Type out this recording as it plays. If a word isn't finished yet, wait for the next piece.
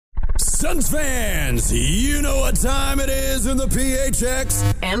Suns fans, you know what time it is in the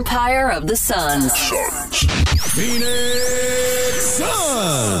PHX. Empire of the Suns. Phoenix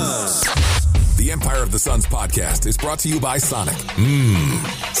Suns. The Empire of the Suns podcast is brought to you by Sonic.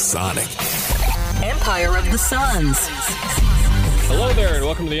 Sonic. Empire of the Suns. Hello there, and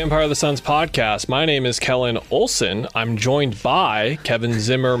welcome to the Empire of the Suns podcast. My name is Kellen Olson. I'm joined by Kevin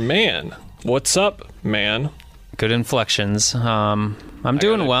Zimmerman. What's up, man? Good inflections. I'm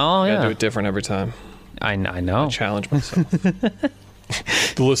doing well. I Yeah, gotta do it different every time. I know. I challenge myself.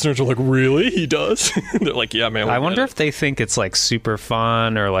 The listeners are like, really? He does? They're like, yeah, man. I wonder if they think it's like super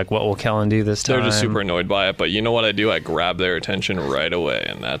fun or like what will Kellen do this time. They're just super annoyed by it, but you know what I do? I grab their attention right away,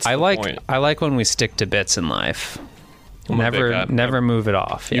 and that's the point. I like when we stick to bits in life. I'm a bit guy. Never move it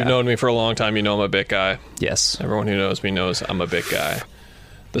off. Yeah. You've known me for a long time. You know I'm a bit guy. Yes. Everyone who knows me knows I'm a bit guy.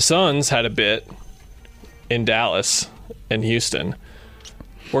 The Suns had a bit in Dallas and Houston.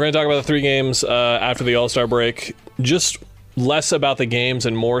 We're going to talk about the three games after the All-Star break. Just less about the games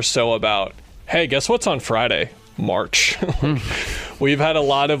and more so about, hey, guess what's on Friday? March. We've had a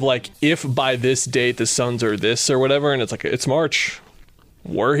lot of like, if by this date the Suns are this or whatever, and it's like, it's March.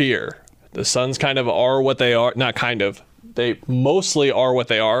 We're here. The Suns kind of are what they are. Not kind of. They mostly are what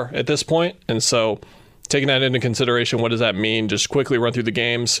they are at this point. And so taking that into consideration, what does that mean? Just quickly run through the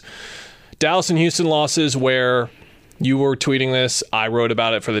games. Dallas and Houston losses where you were tweeting this. I wrote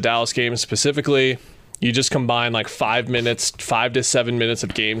about it for the Dallas game specifically. You just combine like 5 to 7 minutes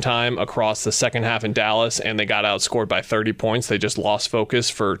of game time across the second half in Dallas, and they got outscored by 30 points. They just lost focus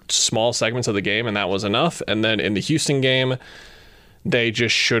for small segments of the game, and that was enough. And then in the Houston game, they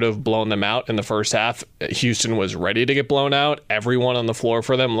just should have blown them out in the first half. Houston was ready to get blown out. Everyone on the floor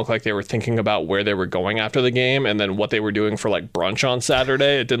for them looked like they were thinking about where they were going after the game and then what they were doing for like brunch on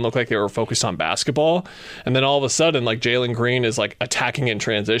Saturday. It didn't look like they were focused on basketball. And then all of a sudden, like Jalen Green is like attacking in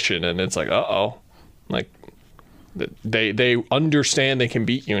transition, and it's like, uh-oh. Like they understand they can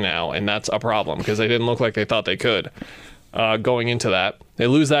beat you now, and that's a problem because they didn't look like they thought they could. Going into that, they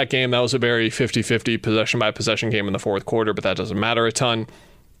lose that game. That was a very 50-50 possession by possession game in the fourth quarter, but that doesn't matter a ton.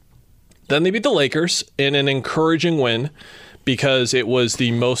 Then they beat the Lakers in an encouraging win because it was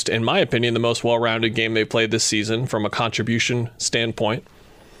the most, in my opinion, the most well-rounded game they played this season from a contribution standpoint.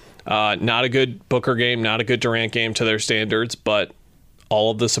 Not a good Booker game, not a good Durant game to their standards, but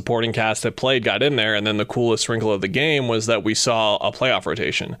all of the supporting cast that played got in there. And then the coolest wrinkle of the game was that we saw a playoff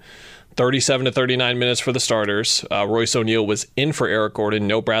rotation. 37 to 39 minutes for the starters. Royce O'Neal was in for Eric Gordon.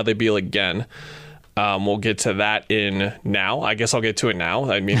 No Bradley Beal again. We'll get to that in now. I guess I'll get to it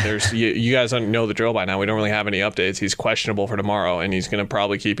now. I mean, there's you guys don't know the drill by now. We don't really have any updates. He's questionable for tomorrow, and he's going to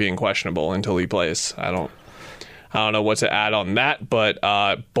probably keep being questionable until he plays. I don't know what to add on that, but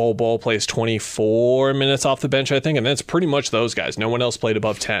Bol Bol plays 24 minutes off the bench, I think, and that's pretty much those guys. No one else played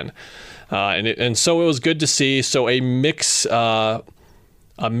above 10. And so it was good to see. So a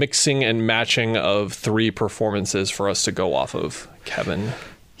mixing and matching of three performances for us to go off of, Kevin.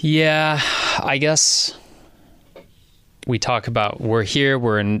 Yeah, I guess we talk about we're here.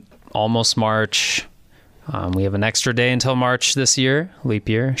 We're in almost March. We have an extra day until March this year, leap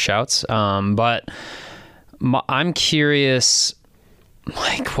year, shouts. But I'm curious,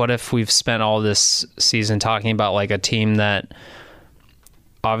 like, what if we've spent all this season talking about like a team that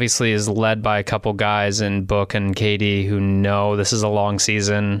obviously is led by a couple guys in Book and KD who know this is a long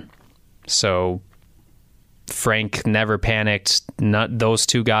season. So Frank never panicked. Those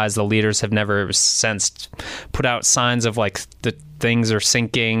two guys, the leaders, have never sensed, put out signs of like the things are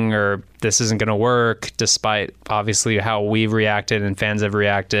sinking or this isn't going to work, despite obviously how we've reacted and fans have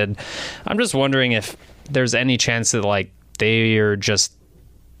reacted. I'm just wondering if there's any chance that like they are just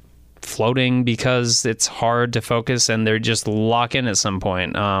floating because it's hard to focus and they're just lock in at some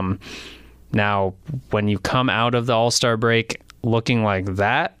point. Now, when you come out of the All-Star break looking like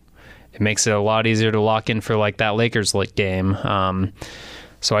that, it makes it a lot easier to lock in for like that Lakers game.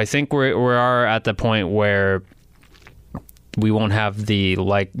 So I think we are at the point where we won't have the,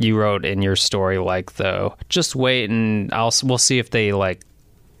 like you wrote in your story, like the just wait and we'll see if they like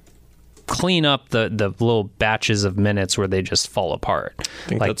clean up the little batches of minutes where they just fall apart. I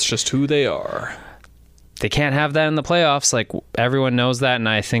think that's just who they are. They can't have that in the playoffs. Like, everyone knows that, and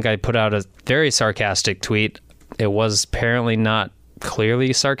I think I put out a very sarcastic tweet. It was apparently not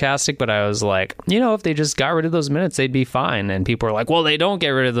clearly sarcastic, but I was like, if they just got rid of those minutes, they'd be fine. And people are like, well, they don't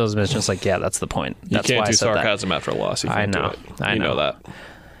get rid of those minutes. It's like, yeah, that's the point. That's you can't why do I said sarcasm that. after a loss. I know. You know that.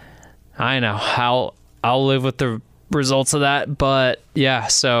 I know. I'll live with the results of that, but yeah,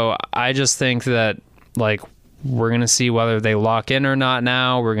 so I just think that like we're going to see whether they lock in or not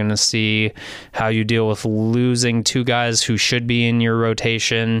now. We're going to see how you deal with losing two guys who should be in your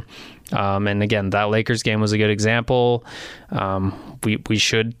rotation. And again, that Lakers game was a good example. We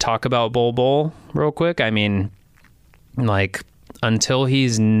should talk about Bol Bol real quick. I mean, like, until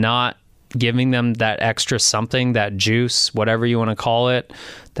he's not giving them that extra something, that juice, whatever you want to call it,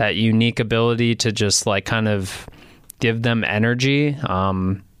 that unique ability to just like kind of give them energy.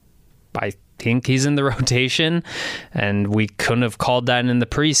 I think he's in the rotation, and we couldn't have called that in the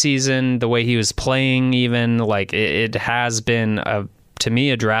preseason, the way he was playing. Even like it has been to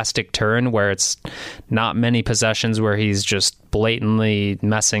me a drastic turn where it's not many possessions where he's just blatantly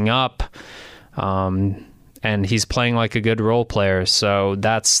messing up. And he's playing like a good role player. So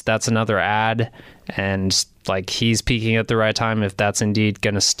that's another add. And like, he's peaking at the right time if that's indeed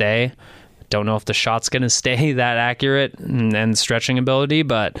going to stay. Don't know if the shot's going to stay that accurate and stretching ability,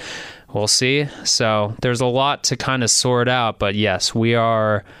 but we'll see. So there's a lot to kind of sort out. But yes, we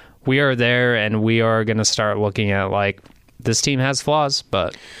are there, and we are going to start looking at like, this team has flaws,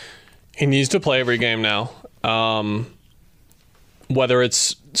 but he needs to play every game now. Whether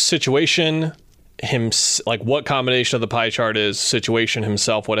it's situation, like what combination of the pie chart is situation,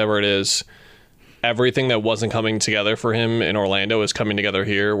 himself, whatever it is, everything that wasn't coming together for him in Orlando is coming together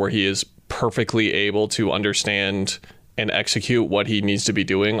here, where he is perfectly able to understand and execute what he needs to be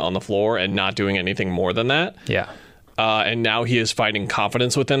doing on the floor and not doing anything more than that. Yeah. And now he is finding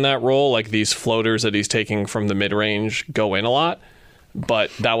confidence within that role. Like, these floaters that he's taking from the mid-range go in a lot,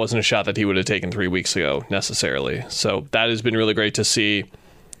 but that wasn't a shot that he would have taken 3 weeks ago necessarily. So that has been really great to see.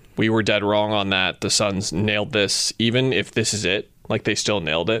 We were dead wrong on that. The Suns nailed this. Even if this is it, like, they still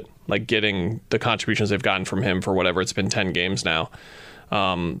nailed it. Like, getting the contributions they've gotten from him for whatever, it's been 10 games now.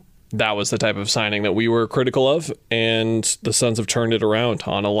 That was the type of signing that we were critical of, and the Suns have turned it around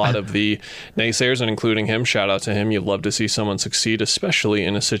on a lot of the naysayers, and including him. Shout out to him. You'd love to see someone succeed, especially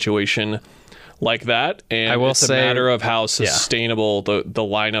in a situation like that. And I will it's a say, matter of how sustainable the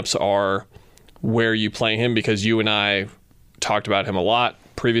lineups are where you play him, because you and I talked about him a lot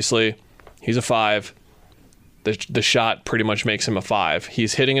previously. He's a 5. The shot pretty much makes him a 5.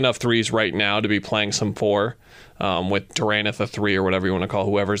 He's hitting enough threes right now to be playing some 4. With Durant at the 3, or whatever you want to call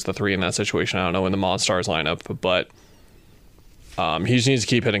whoever's the 3 in that situation. I don't know, in the Monstars lineup, but he just needs to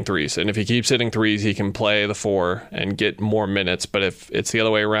keep hitting threes. And if he keeps hitting threes, he can play the 4 and get more minutes. But if it's the other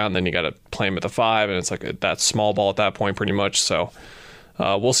way around, then you got to play him at the 5, and it's like that small ball at that point pretty much. So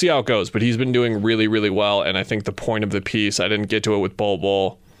we'll see how it goes. But he's been doing really, really well. And I think the point of the piece, I didn't get to it with Bol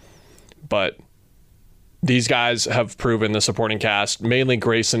Bol, but these guys have proven, the supporting cast, mainly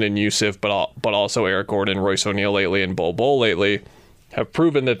Grayson and Yusuf, but also Eric Gordon, Royce O'Neal lately, and Bol Bol lately, have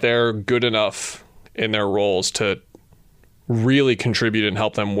proven that they're good enough in their roles to really contribute and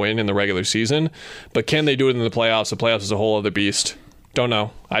help them win in the regular season. But can they do it in the playoffs? The playoffs is a whole other beast. Don't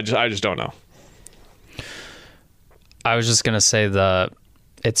know. I just don't know. I was just going to say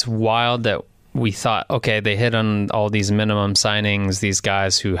it's wild that we thought, okay, they hit on all these minimum signings, these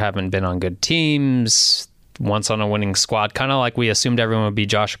guys who haven't been on good teams, once on a winning squad, kind of like we assumed everyone would be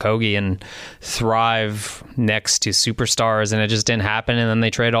Josh Okogie and thrive next to superstars, and it just didn't happen. And then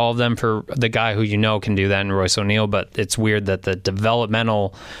they trade all of them for the guy who can do that in Royce O'Neal. But it's weird that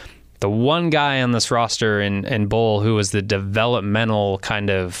the one guy on this roster in Bol who was the developmental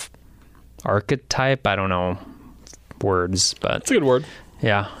kind of archetype, I don't know words, but it's a good word.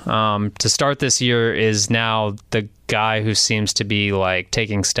 Yeah. To start this year is now the guy who seems to be like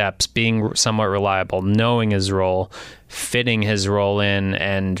taking steps, being somewhat reliable, knowing his role, fitting his role in,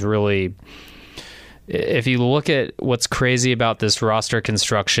 and really, if you look at what's crazy about this roster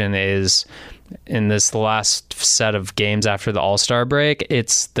construction is in this last set of games after the All-Star break,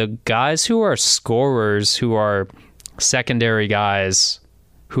 it's the guys who are scorers, who are secondary guys,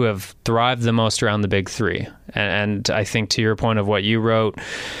 who have thrived the most around the big 3. And I think to your point of what you wrote,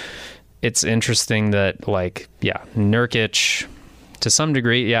 it's interesting that, Nurkic, to some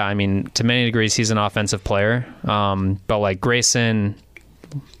degree, I mean, to many degrees, he's an offensive player. But like Grayson,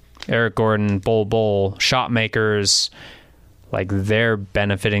 Eric Gordon, Bol Bol, shot makers, like they're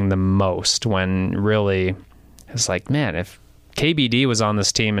benefiting the most, when really it's like, man, if KBD was on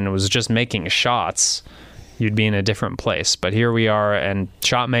this team and was just making shots, you'd be in a different place. But here we are, and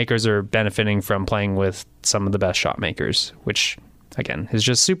shot makers are benefiting from playing with some of the best shot makers, which, again, is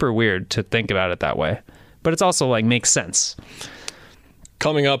just super weird to think about it that way. But it's also like makes sense.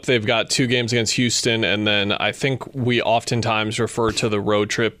 Coming up, they've got 2 games against Houston, and then I think we oftentimes refer to the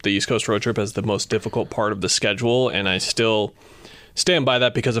road trip, the East Coast road trip, as the most difficult part of the schedule, and I still stand by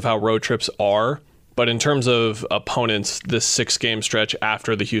that because of how road trips are. But in terms of opponents, this 6-game stretch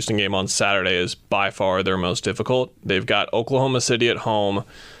after the Houston game on Saturday is by far their most difficult. They've got Oklahoma City at home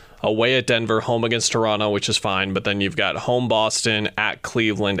away at Denver, home against Toronto, which is fine, but then you've got home Boston, at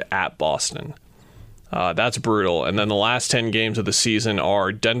Cleveland, at Boston. That's brutal. And then the last 10 games of the season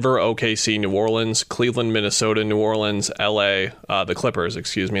are Denver, OKC, New Orleans, Cleveland, Minnesota, New Orleans, LA, the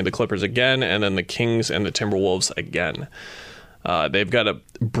Clippers again, and then the Kings and the Timberwolves again. They've got a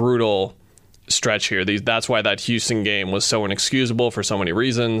brutal stretch here. That's why that Houston game was so inexcusable for so many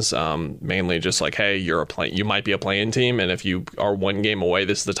reasons. Mainly just like, hey, you might be a play-in team, and if you are one game away,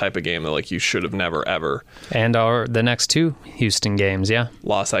 this is the type of game that like you should have never ever. And the next 2 Houston games, yeah,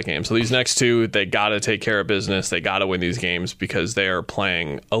 lost that game. So these next 2, they got to take care of business. They got to win these games because they are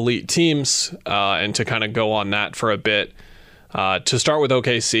playing elite teams. And to kind of go on that for a bit. To start with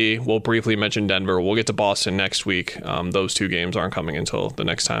OKC, we'll briefly mention Denver. We'll get to Boston next week. Those 2 games aren't coming until the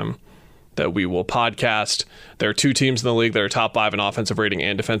next time that we will podcast. There are 2 teams in the league that are top 5 in offensive rating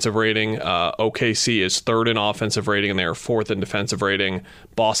and defensive rating. OKC is 3rd in offensive rating, and they are 4th in defensive rating.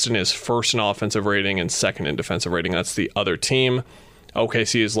 Boston is 1st in offensive rating and 2nd in defensive rating. That's the other team.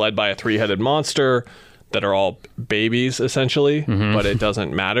 OKC is led by a 3-headed monster that are all babies, essentially, but it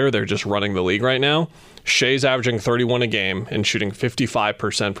doesn't matter. They're just running the league right now. Shea's averaging 31 a game and shooting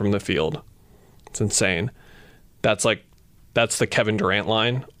 55% from the field. It's insane. That's the Kevin Durant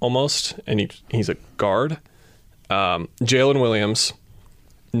line almost, and he's a guard. Jalen Williams,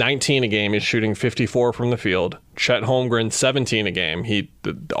 19 a game, is shooting 54 from the field. Chet Holmgren, 17 a game.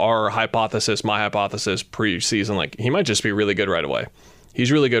 My hypothesis preseason, like he might just be really good right away.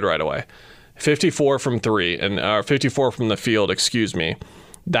 He's really good right away. 54 from 3 and 54 from the field. Excuse me.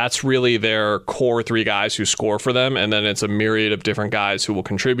 That's really their core 3 guys who score for them, and then it's a myriad of different guys who will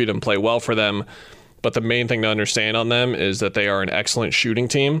contribute and play well for them. But the main thing to understand on them is that they are an excellent shooting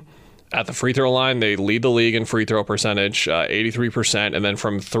team. At the free throw line, they lead the league in free throw percentage, 83%. And then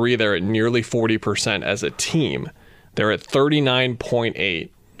from 3, they're at nearly 40% as a team. They're at 39.8.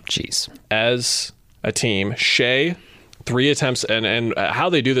 Jeez. As a team. Shea, 3 attempts. And how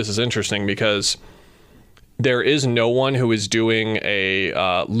they do this is interesting because there is no one who is doing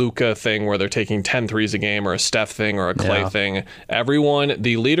a Luka thing where they're taking 10 threes a game, or a Steph thing, or a Clay thing. Everyone,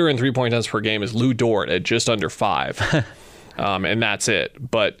 the leader in 3-point attempts per game is Lou Dort at just under 5. And that's it.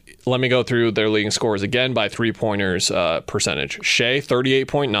 But let me go through their leading scores again by 3-pointers percentage. Shea,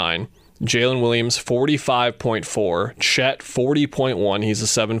 38.9. Jalen Williams, 45.4. Chet, 40.1. He's a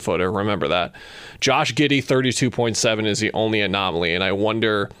 7-footer. Remember that. Josh Giddey, 32.7 is the only anomaly. And I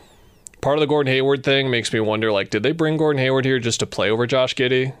wonder... Part of the Gordon Hayward thing makes me wonder, like, did they bring Gordon Hayward here just to play over Josh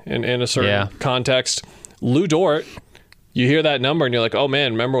Giddey in a certain context? Lou Dort, you hear that number and you're like, oh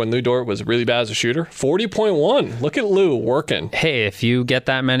man, remember when Lou Dort was really bad as a shooter? 40.1. Look at Lou working. Hey, if you get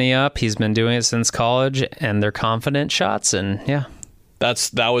that many up, he's been doing it since college, and they're confident shots, and yeah.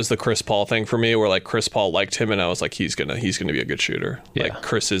 That was the Chris Paul thing for me, where like Chris Paul liked him, and I was like, he's gonna be a good shooter. Yeah. Like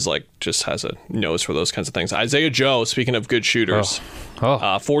Chris is like just has a nose for those kinds of things. Isaiah Joe, speaking of good shooters,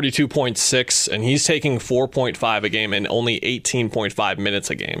 42.6, and he's taking 4.5 a game and only 18.5 minutes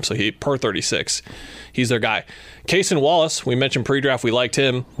a game. So he per 36, he's their guy. Cason Wallace, we mentioned pre-draft, we liked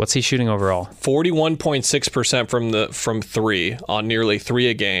him. What's he shooting overall? 41.6% from 3 on nearly 3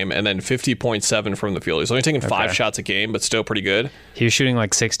 a game, and then 50.7 from the field. He's only taking 5 shots a game, but still pretty good. He was shooting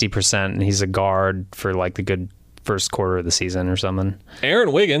like 60%, and he's a guard for like the good first quarter of the season or something.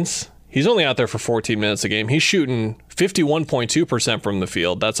 Aaron Wiggins, he's only out there for 14 minutes a game. He's shooting 51.2% from the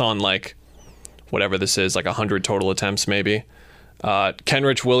field. That's on like whatever this is, like 100 total attempts maybe.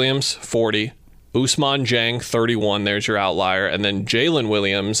 Kenrich Williams, 40. Ousmane Dieng, 31. There's your outlier. And then Jalen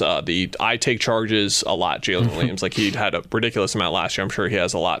Williams, I take charges a lot, Jalen Williams. Like, he had a ridiculous amount last year. I'm sure he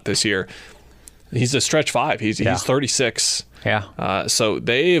has a lot this year. He's a stretch 5. He's 36. Yeah. So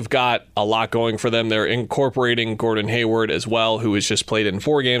they've got a lot going for them. They're incorporating Gordon Hayward as well, who has just played in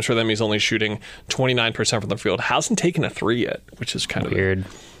 4 games for them. He's only shooting 29% from the field. Hasn't taken a 3 yet, which is kind of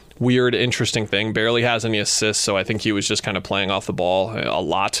weird, interesting thing. Barely has any assists, so I think he was just kind of playing off the ball a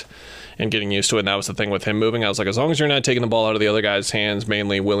lot and getting used to it. And that was the thing with him moving. I was like, as long as you're not taking the ball out of the other guys' hands,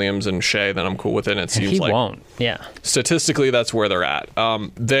 mainly Williams and Shea, then I'm cool with it. And it seems like won't. Yeah. Statistically, that's where they're at.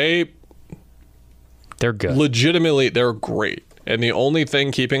 They're good. Legitimately, they're great. And the only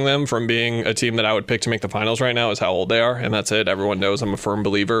thing keeping them from being a team that I would pick to make the finals right now is how old they are. And that's it. Everyone knows I'm a firm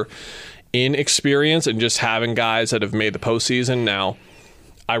believer in experience and just having guys that have made the postseason. Now,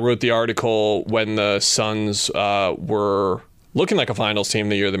 I wrote the article when the Suns were looking like a finals team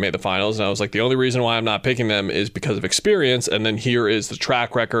the year they made the finals, and I was like, the only reason why I'm not picking them is because of experience. And then here is the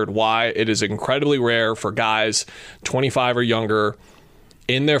track record why it is incredibly rare for guys 25 or younger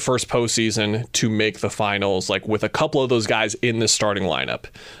in their first postseason to make the finals, like with a couple of those guys in the starting lineup.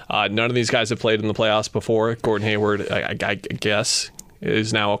 None of these guys have played in the playoffs before. Gordon Hayward, I guess,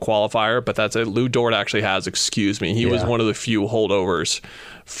 is now a qualifier, but that's it. Lou Dort actually has, he was one of the few holdovers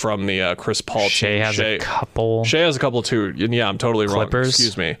from the Chris Paul Shea team. has a couple. Shea has a couple too. Yeah, I'm totally Clippers. wrong.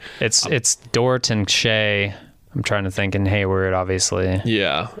 Excuse me. It's Dort and Shea. I'm trying to think, and Hayward, obviously.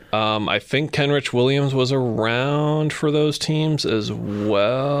 Yeah. I think Kenrich Williams was around for those teams as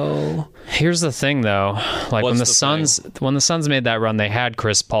well. Here's the thing, though. Like when the Suns made that run, they had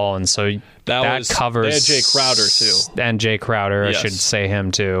Chris Paul, and so that covers. They had Jay Crowder too, and Jay Crowder. Yes. I should say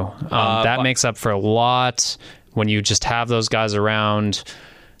him too. That makes up for a lot when you just have those guys around.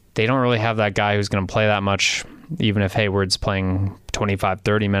 They don't really have that guy who's going to play that much, even if Hayward's playing 25,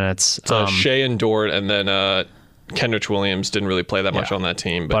 30 minutes. So Shea and Dort, and then Kenrich Williams didn't really play that much on that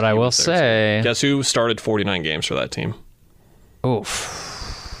team. But I will say... Guess who started 49 games for that team?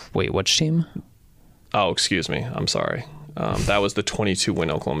 Oof. Wait, which team? Oh, excuse me. I'm sorry. That was the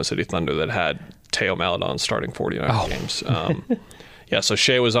 22-win Oklahoma City Thunder that had Teo Maledon starting 49 games. Yeah, so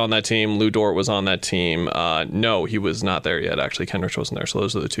Shea was on that team. Lou Dort was on that team. No, he was not there yet. Actually, Kenrich wasn't there. So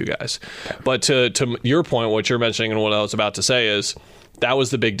those are the two guys. But to your point, what you're mentioning and what I was about to say is that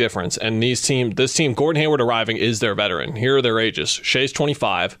was the big difference. And this team, Gordon Hayward arriving is their veteran. Here are their ages. Shea's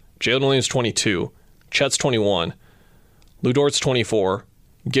 25. Jalen Williams 22. Chet's 21. Lou Dort's 24.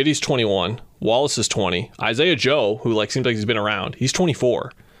 Giddey's 21. Wallace is 20. Isaiah Joe, who seems like he's been around, he's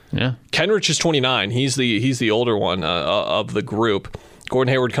 24. Yeah. Kenrich is 29. He's the older one of the group.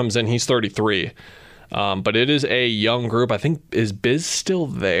 Gordon Hayward comes in. He's 33. But it is a young group. I think, is Biz still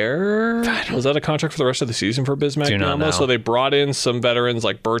there? Was that a contract for the rest of the season for Biz Magnamo? So they brought in some veterans,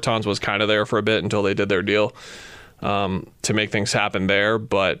 like Bertans was kind of there for a bit until they did their deal to make things happen there.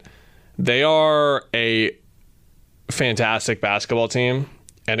 But they are a fantastic basketball team.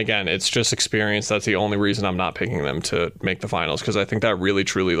 And again, it's just experience. That's the only reason I'm not picking them to make the finals, because I think that really,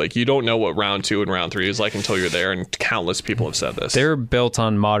 truly, you don't know what round 2 and round 3 is like until you're there, and countless people have said this. They're built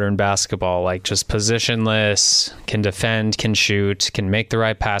on modern basketball, just positionless, can defend, can shoot, can make the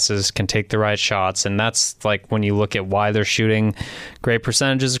right passes, can take the right shots, and that's when you look at why they're shooting great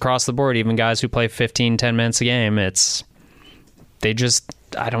percentages across the board, even guys who play 15, 10 minutes a game, it's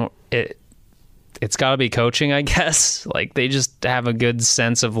got to be coaching, I guess. They just have a good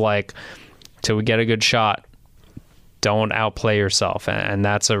sense of till we get a good shot, don't outplay yourself. And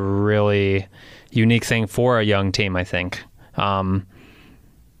that's a really unique thing for a young team, I think.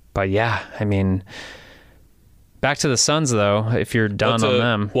 But yeah, back to the Suns, though, if you're done on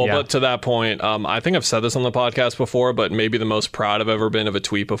them. Well, but to that point, I think I've said this on the podcast before, but maybe the most proud I've ever been of a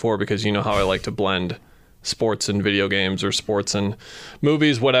tweet before, because you know how I like to blend sports and video games, or sports and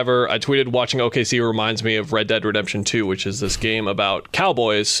movies, whatever. I tweeted, watching OKC reminds me of Red Dead Redemption 2, which is this game about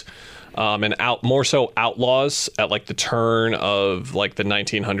cowboys and more so outlaws at the turn of the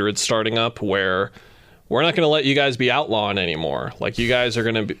 1900s starting up, where we're not going to let you guys be outlawing anymore. You guys are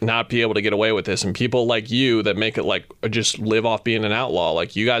going to not be able to get away with this, and people like you that make it just live off being an outlaw,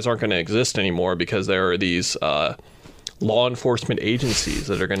 you guys aren't going to exist anymore, because there are these law enforcement agencies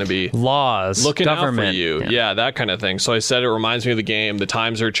that are going to be looking government out for you. Yeah, that kind of thing. So I said it reminds me of the game. The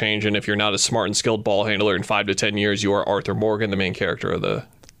times are changing. If you're not a smart and skilled ball handler in 5 to 10 years, you are Arthur Morgan, the main character of the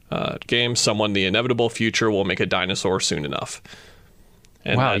game. Someone, the inevitable future will make a dinosaur soon enough.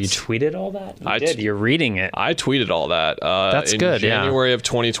 And wow, you tweeted all that? You did. You're reading it. I tweeted all that that's in good, January of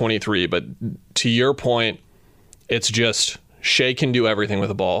 2023. But to your point, it's just Shea can do everything with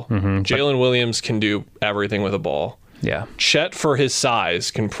a ball. Jalen Williams can do everything with a ball. Yeah. Chet, for his size,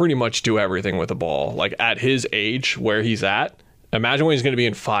 can pretty much do everything with the ball. At his age, where he's at, imagine what he's going to be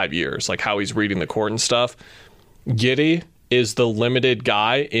in 5 years, how he's reading the court and stuff. Giddey is the limited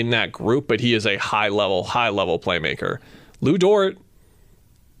guy in that group, but he is a high-level playmaker. Lou Dort,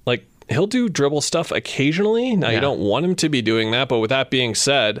 he'll do dribble stuff occasionally. Now, you don't want him to be doing that, but with that being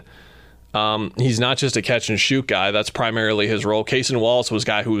said, he's not just a catch and shoot guy. That's primarily his role. Kaysen Wallace was a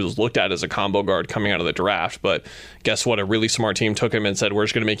guy who was looked at as a combo guard coming out of the draft, but guess what? A really smart team took him and said, we're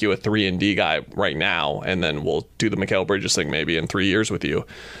just going to make you a 3-and-D guy right now, and then we'll do the Mikal Bridges thing maybe in 3 years with you.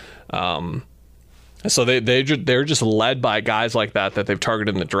 So they're just led by guys like that they've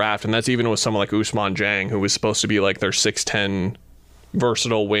targeted in the draft, and that's even with someone like Ousmane Dieng, who was supposed to be their 6'10"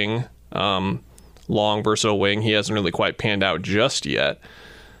 versatile wing, long versatile wing. He hasn't really quite panned out just yet.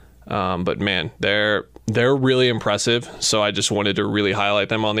 But man, they're really impressive. So I just wanted to really highlight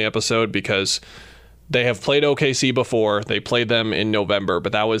them on the episode, because they have played OKC before. They played them in November,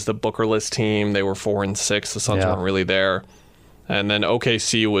 but that was the Bookerless team. They were 4-6. The Suns weren't really there. And then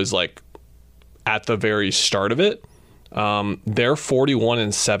OKC was at the very start of it. They're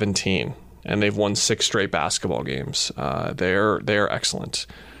 41-17, and they've won 6 straight basketball games. They're excellent.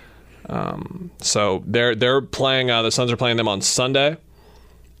 So they're playing. The Suns are playing them on Sunday.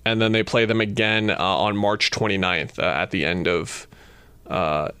 and then they play them again on March 29th at the end of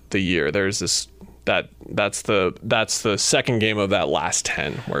the year. There's this that's the second game of that last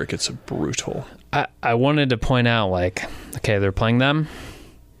 10 where it gets brutal. I wanted to point out, like, okay, they're playing them.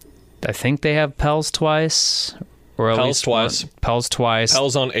 I think they have Pels twice. Or at Pels least twice. Pels twice.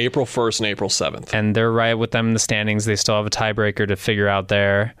 Pels on April 1st and April 7th. And they're right with them in the standings. They still have a tiebreaker to figure out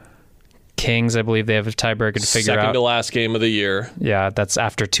there. Kings, I believe they have a tiebreaker to figure out. Second to last game of the year. Yeah, that's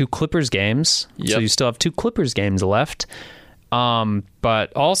after 2 Clippers games. Yep. So you still have 2 Clippers games left.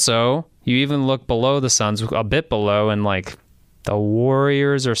 But also, you even look below the Suns, a bit below, and like the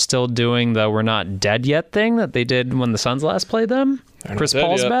Warriors are still doing the "we're not dead yet" thing that they did when the Suns last played them. Chris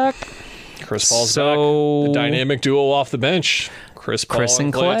Paul's back. Chris Paul's back. The dynamic duo off the bench. Chris Paul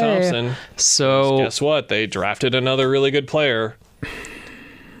and Klay Thompson. So guess what? They drafted another really good player.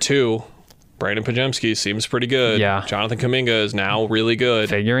 2. Brandon Pajemski seems pretty good. Yeah. Jonathan Kuminga is now really good.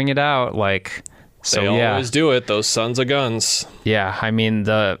 Figuring it out, like, so they yeah. always do it. Those sons of guns. Yeah, I mean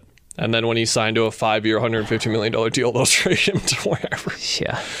And then when he's signed to a 5-year, $150 million deal, they'll trade him to wherever.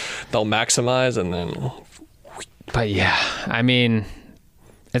 Yeah. They'll maximize and then. But yeah, I mean,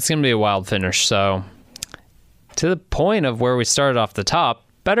 it's going to be a wild finish. So to the point of where we started off the top,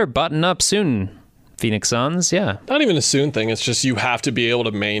 better button up soon, Phoenix Suns. Yeah. Not even a soon thing. It's just you have to be able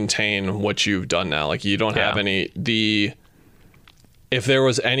to maintain what you've done now. Like you don't have if there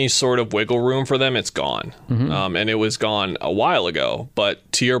was any sort of wiggle room for them, it's gone. Mm-hmm. And it was gone a while ago. But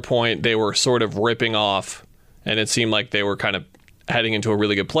to your point, they were sort of ripping off, and it seemed like they were kind of heading into a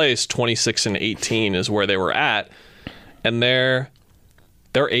really good place. 26-18 is where they were at. And they're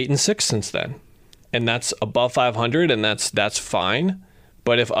 8-6 since then. And that's above 500, and that's fine.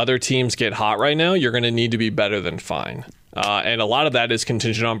 But if other teams get hot right now, you're going to need to be better than fine. And a lot of that is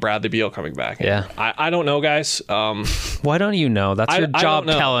contingent on Bradley Beal coming back. Yeah. I don't know, guys. Why don't you know? That's your job,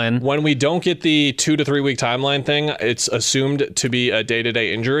 Kellen. When we don't get the 2 to 3 week timeline thing, it's assumed to be a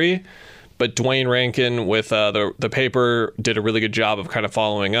day-to-day injury. But Dwayne Rankin with the paper did a really good job of kind of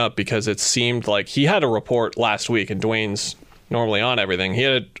following up, because it seemed like he had a report last week, and Dwayne's normally on everything. He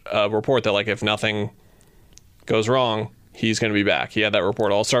had a report that, like, if nothing goes wrong, he's going to be back. He had that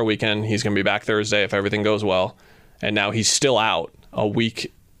report All-Star weekend. He's going to be back Thursday if everything goes well. And now he's still out a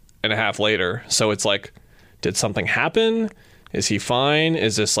week and a half later. So it's like, did something happen? Is he fine?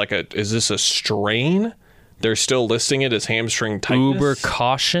 Is this a strain? They're still listing it as hamstring tightness. Uber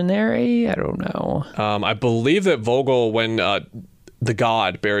cautionary? I don't know. I believe that Vogel, when the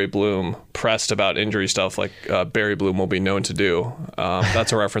god Barry Bloom pressed about injury stuff, like Barry Bloom will be known to do.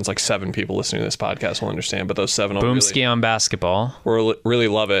 That's a reference like 7 people listening to this podcast will understand, but those 7 will Boomski on basketball. really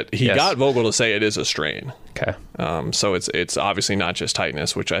love it. He Yes. got Vogel to say it is a strain. Okay. So it's obviously not just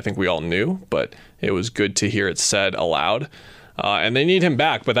tightness, which I think we all knew, but it was good to hear it said aloud. And they need him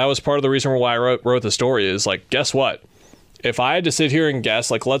back, but that was part of the reason why I wrote the story is, like, guess what? If I had to sit here and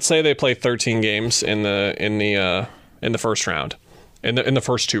guess, like, let's say they play 13 games in the first round. In the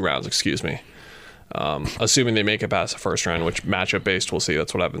first 2 rounds, excuse me. Assuming they make it past the first round, which matchup based, we'll see.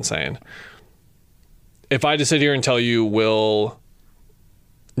 That's what I've been saying. If I had to sit here and tell you,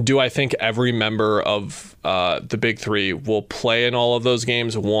 do I think every member of the big 3 will play in all of those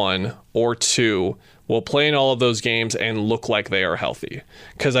games, 1, or 2, will play in all of those games and look like they are healthy?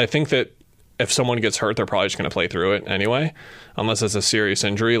 Because I think that if someone gets hurt, they're probably just going to play through it anyway, unless it's a serious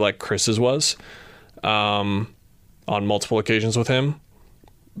injury like Chris's was. On multiple occasions with him.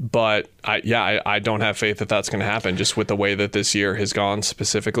 But I don't have faith that that's going to happen, just with the way that this year has gone,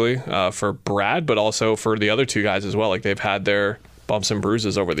 specifically for Brad, but also for the other 2 guys as well. Like, they've had their bumps and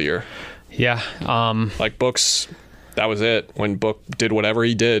bruises over the year. Yeah. Like Book's, that was it. When Book did whatever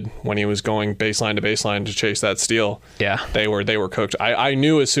he did when he was going baseline to baseline to chase that steal. Yeah. They were cooked. I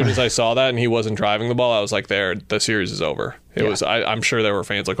knew as soon as I saw that and he wasn't driving the ball, I was like, the series is over. It was. I'm sure there were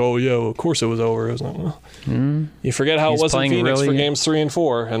fans like, oh yeah, well, of course it was over. It was like, well, you forget how it was in Phoenix for games 3 and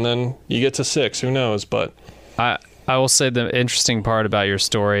 4, and then you get to 6. Who knows? But I will say the interesting part about your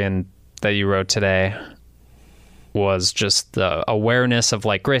story and that you wrote today was just the awareness of,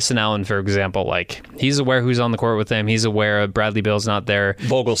 like, Grayson Allen, for example. Like, he's aware who's on the court with him. He's aware Bradley Beal's not there.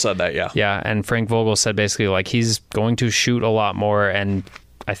 Vogel said that, yeah. Yeah, and Frank Vogel said basically, like, he's going to shoot a lot more, and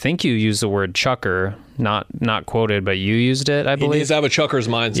I think you used the word chucker, not quoted, but you used it, I believe. He needs to have a chucker's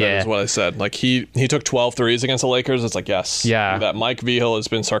mindset, is what I said. Like, he took 12 threes against the Lakers. It's like, yes. Yeah. That Mike Vigil has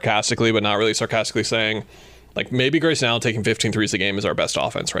been sarcastically, but not really sarcastically saying, like, maybe Grayson Allen taking 15 threes a game is our best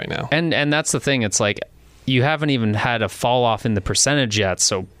offense right now. And that's the thing. It's like, you haven't even had a fall off in the percentage yet,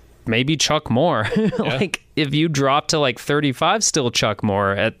 so maybe chuck more. Like, if you drop to like 35, still chuck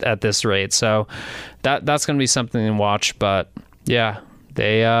more at this rate. So that's going to be something to watch. But yeah,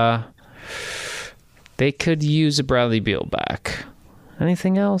 They could use a Bradley Beal back.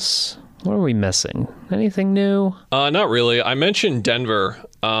 Anything else? What are we missing? Anything new? Not really. I mentioned Denver.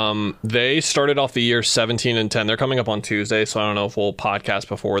 They started off the year 17-10. They're coming up on Tuesday, so I don't know if we'll podcast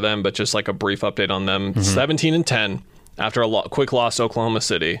before them, but just like a brief update on them. 17-10 after a quick loss to Oklahoma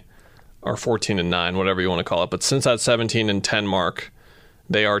City, or 14-9, whatever you want to call it. But since that 17-10 mark,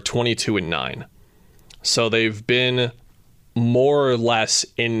 they are 22-9. So they've been more or less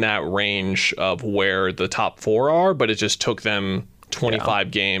in that range of where the top four are, but it just took them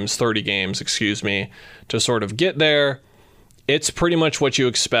 25 games, 30 games, excuse me, to sort of get there. It's pretty much what you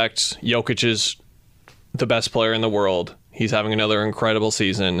expect. Jokic is the best player in the world. He's having another incredible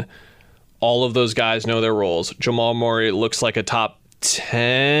season. All of those guys know their roles. Jamal Murray looks like a top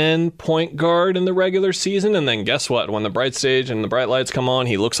 10 point guard in the regular season, and then guess what? When the bright stage and the bright lights come on,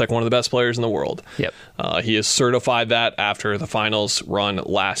 he looks like one of the best players in the world. Yep. He has certified that after the finals run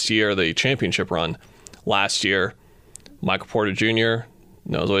last year, the championship run last year. Michael Porter Jr.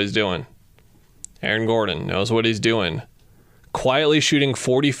 knows what he's doing. Aaron Gordon knows what he's doing. Quietly shooting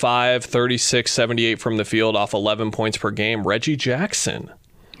 45, 36, 78 from the field off 11 points per game. Reggie Jackson.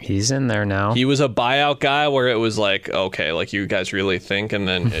 He's in there now. He was a buyout guy where it was like, okay, like you guys really think, and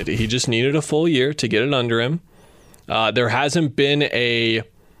then he just needed a full year to get it under him. There hasn't been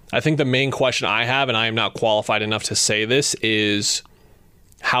I think the main question I have, and I am not qualified enough to say this, is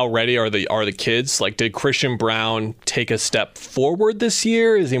how ready are the kids? Like, did Christian Brown take a step forward this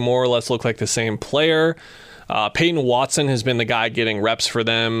year? Is he more or less look like the same player? Peyton Watson has been the guy getting reps for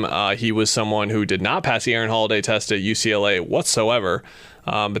them. He was someone who did not pass the Aaron Holiday test at UCLA whatsoever.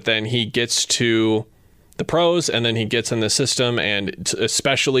 But then he gets to the pros, and then he gets in the system, and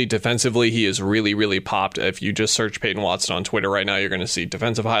especially defensively, he is really, really popped. If you just search Peyton Watson on Twitter right now, you're going to see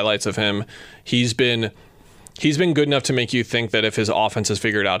defensive highlights of him. He's been good enough to make you think that if his offense is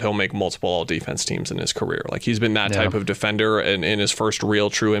figured out, he'll make multiple all-defense teams in his career. Like, he's been that type of defender in his first real,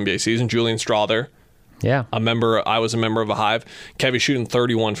 true NBA season. Julian Strawther. Yeah. I was a member of a Hive. Kevy shooting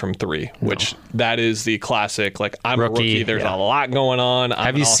 31 from 3, which that is the classic, like, I'm a rookie. There's a lot going on.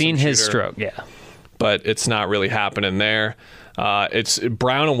 Have you seen his stroke? Yeah. But it's not really happening there. It's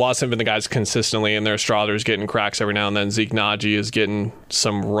Brown and Watson have been the guys consistently in there. Strawther's getting cracks every now and then. Zeke Naji is getting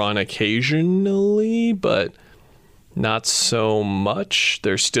some run occasionally, but not so much.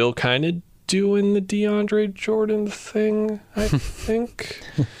 They're still kind of doing the DeAndre Jordan thing, I think.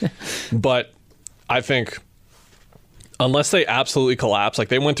 But I think unless they absolutely collapse, like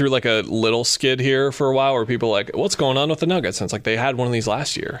they went through like a little skid here for a while where people were like, what's going on with the Nuggets? And it's like they had one of these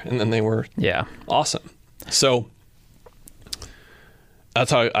last year and then they were awesome. So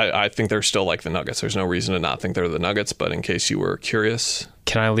that's how I think they're still like the Nuggets. There's no reason to not think they're the Nuggets, but in case you were curious.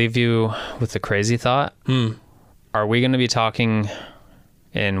 Can I leave you with a crazy thought? Are we going to be talking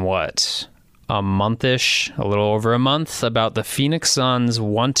in what? A month-ish, a little over a month, about the Phoenix Suns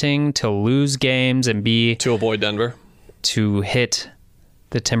wanting to lose games and to avoid Denver, to hit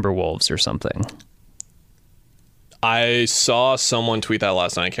the Timberwolves or something. I saw someone tweet that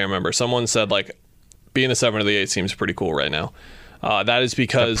last night. I can't remember. Someone said, like, being the 7 or the 8 seems pretty cool right now. That is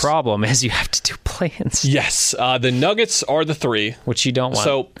because the problem is you have to do plans. Yes, the Nuggets are the 3, which you don't want.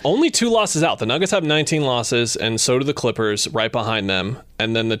 So only 2 losses out. The Nuggets have 19 losses, and so do the Clippers right behind them.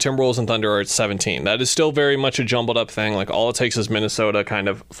 And then the Timberwolves and Thunder are at 17. That is still very much a jumbled up thing. Like, all it takes is Minnesota kind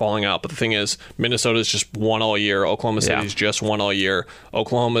of falling out. But the thing is, Minnesota's just won all year. Oklahoma City's just won all year.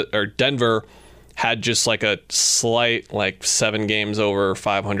 Denver had just like a slight, like 7 games over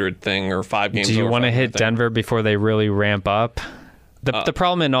 500 thing, or 5 games over 500 thing. Do you want to hit Denver before they really ramp up? The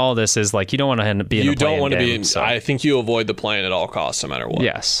problem in all this is, like, you don't want to end up being you don't want to be in, so. I think you avoid the play-in at all costs, no matter what.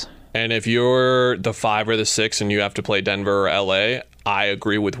 Yes. And if you're the 5 or the 6 and you have to play Denver or LA, I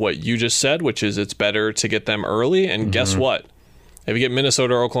agree with what you just said, which is it's better to get them early. And guess what? If you get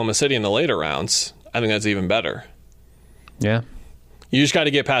Minnesota or Oklahoma City in the later rounds, I think that's even better. Yeah. You just got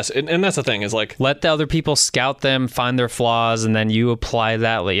to get past it. And that's the thing, is like, let the other people scout them, find their flaws, and then you apply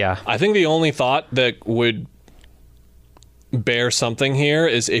that. Yeah. I think the only thought that would bear something here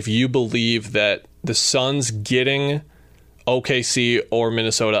is if you believe that the Suns getting OKC or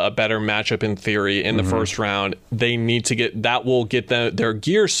Minnesota a better matchup in theory in the first round, they need to get that, will get their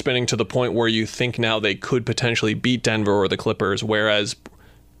gears spinning to the point where you think now they could potentially beat Denver or the Clippers, whereas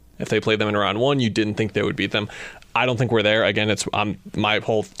if they played them in round 1, you didn't think they would beat them. I don't think we're there. Again, it's my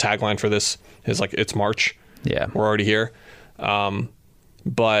whole tagline for this is like, it's March. Yeah, we're already here.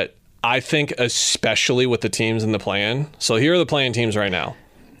 But I think especially with the teams in the play-in. So here are the play-in teams right now.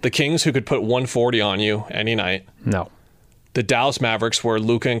 The Kings, who could put 140 on you any night. No. The Dallas Mavericks, where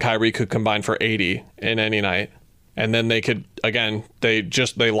Luka and Kyrie could combine for 80 in any night. And then they could, again, they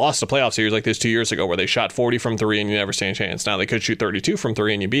lost a playoff series like this 2 years ago where they shot 40 from three and you never stand a chance. Now they could shoot 32 from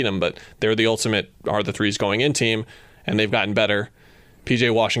three and you beat them, but they're the ultimate are the threes going in team, and they've gotten better.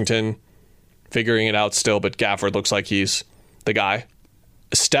 PJ Washington figuring it out still, but Gafford looks like he's the guy.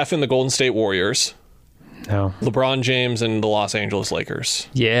 Steph and the Golden State Warriors. No. LeBron James and the Los Angeles Lakers.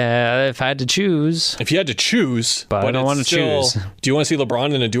 Yeah, if I had to choose. If you had to choose. But I don't want to choose. Do you want to see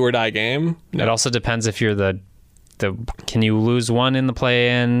LeBron in a do-or-die game? No. It also depends if you're the can you lose one in the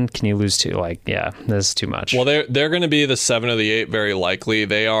play-in? Can you lose two? Like, yeah, this is too much. Well, they're going to be the 7 or the 8 very likely.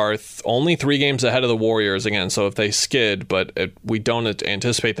 They are only 3 games ahead of the Warriors again. So if they skid, but we don't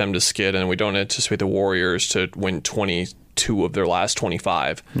anticipate them to skid, and we don't anticipate the Warriors to win 22 of their last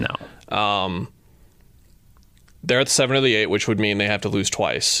 25. No. They're at the 7 or the 8, which would mean they have to lose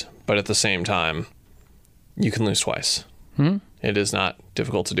twice. But at the same time, you can lose twice. It is not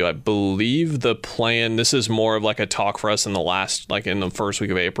difficult to do. I believe the plan, this is more of like a talk for us in the first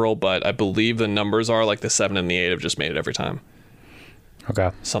week of April, but I believe the numbers are like the 7 and the 8 have just made it every time. Okay.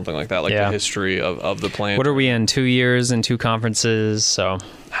 Something like that, like the history of the plan. What are we in? 2 years and 2 conferences, so.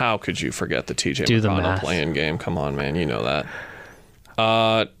 How could you forget the TJ Do the McConnell math. play-in game? Come on, man, you know that.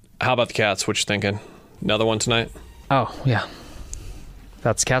 How about the Cats? What you thinking? Another one tonight? Oh, yeah.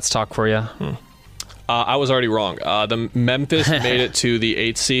 That's Cats talk for you. I was already wrong. The Memphis made it to the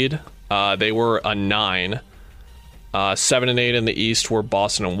 8th seed. They were a 9. 7 and 8 in the East were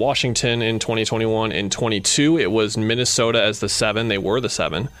Boston and Washington in 2021. In 22, it was Minnesota as the 7. They were the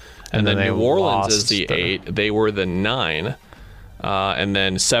 7. And then New Orleans as the 8. They were the 9. And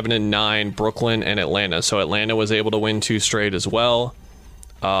then 7 and 9, Brooklyn and Atlanta. So Atlanta was able to win 2 straight as well.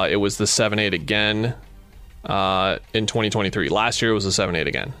 It was the 7-8 again in 2023. Last year it was the 7-8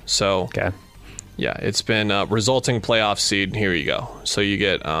 again. So Okay. yeah, it's been resulting playoff seed. Here you go. So you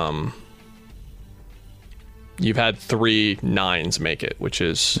get you've had 3 9s make it, which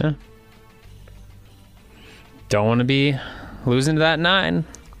is Don't want to be losing to that 9.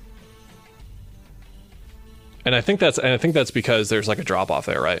 and I think that's because there's like a drop off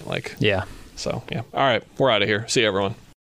there, right? Like Yeah. so yeah. All right, we're out of here. See you, everyone.